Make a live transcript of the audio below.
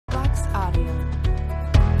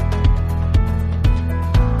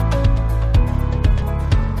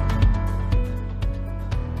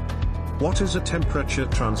What is a temperature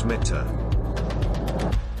transmitter?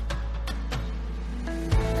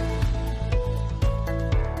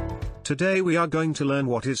 Today we are going to learn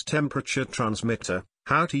what is temperature transmitter,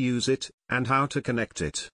 how to use it, and how to connect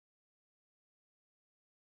it.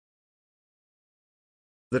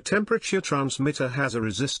 The temperature transmitter has a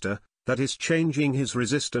resistor that is changing his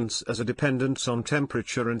resistance as a dependence on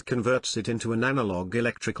temperature and converts it into an analog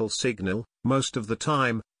electrical signal, most of the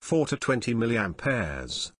time, 4 to 20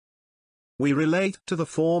 milliamperes. We relate to the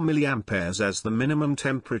 4 milliamperes as the minimum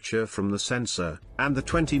temperature from the sensor, and the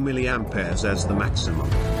 20 milliamperes as the maximum.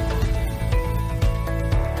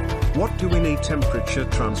 What do we need temperature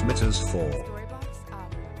transmitters for?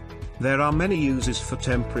 There are many uses for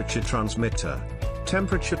temperature transmitter.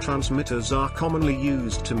 Temperature transmitters are commonly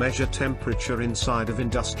used to measure temperature inside of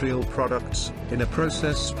industrial products, in a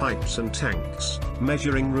process pipes and tanks,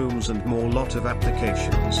 measuring rooms and more lot of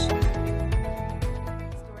applications.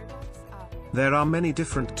 There are many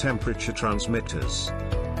different temperature transmitters.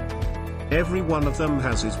 Every one of them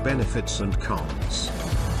has its benefits and cons.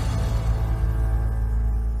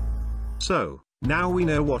 So, now we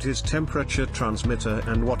know what is temperature transmitter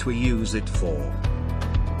and what we use it for.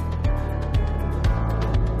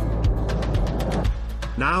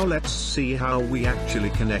 Now let's see how we actually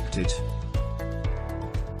connect it.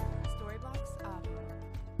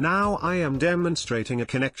 Now I am demonstrating a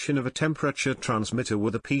connection of a temperature transmitter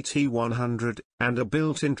with a PT100 and a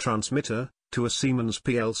built-in transmitter to a Siemens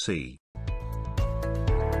PLC.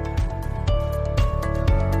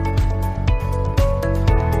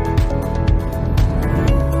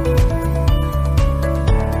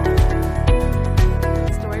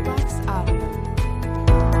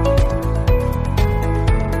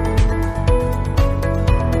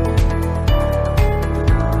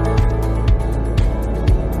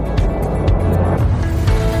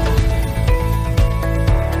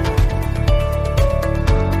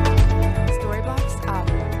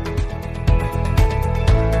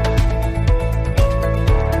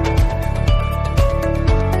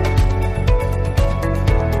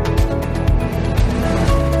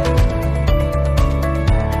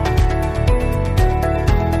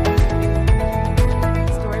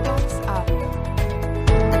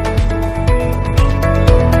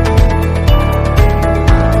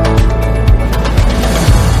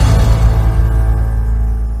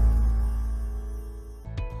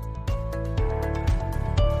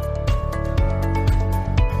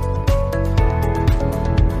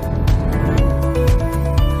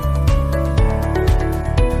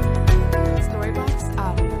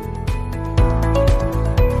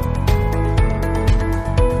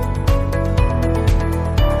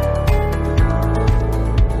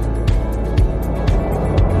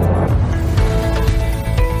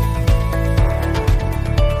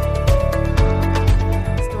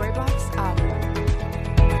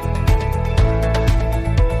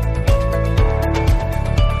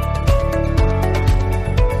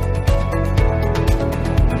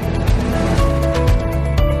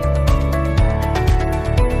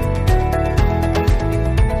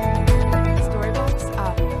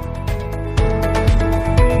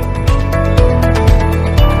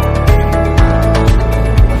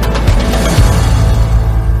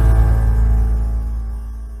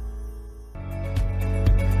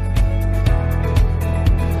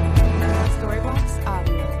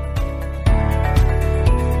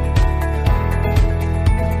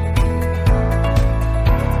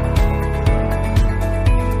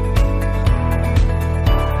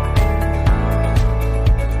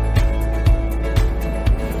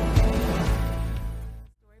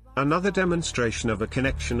 Another demonstration of a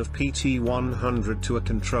connection of PT100 to a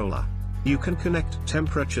controller. You can connect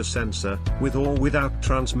temperature sensor, with or without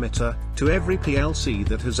transmitter, to every PLC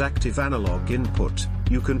that has active analog input.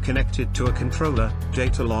 You can connect it to a controller,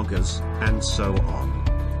 data loggers, and so on.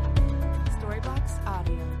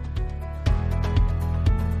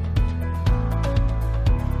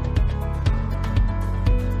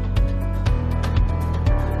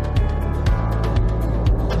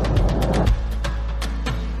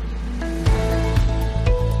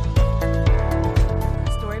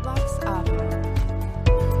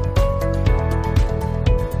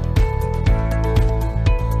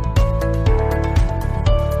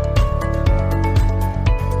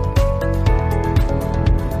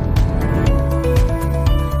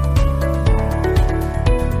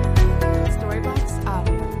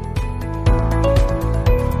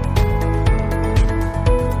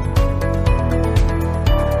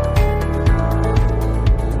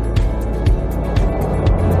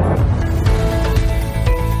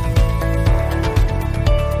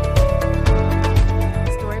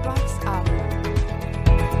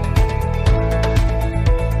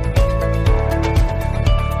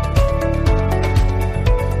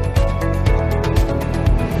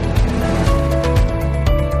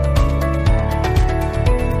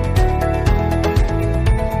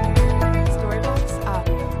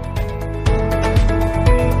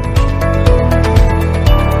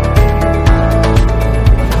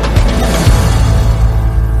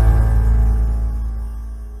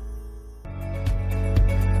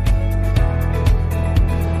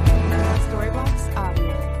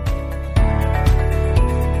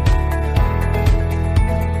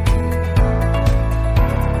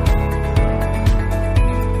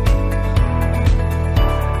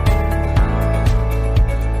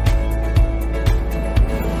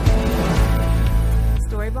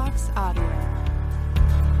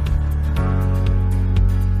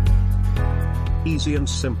 Easy and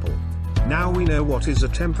simple. Now we know what is a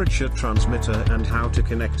temperature transmitter and how to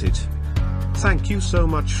connect it. Thank you so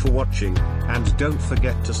much for watching, and don't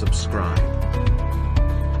forget to subscribe.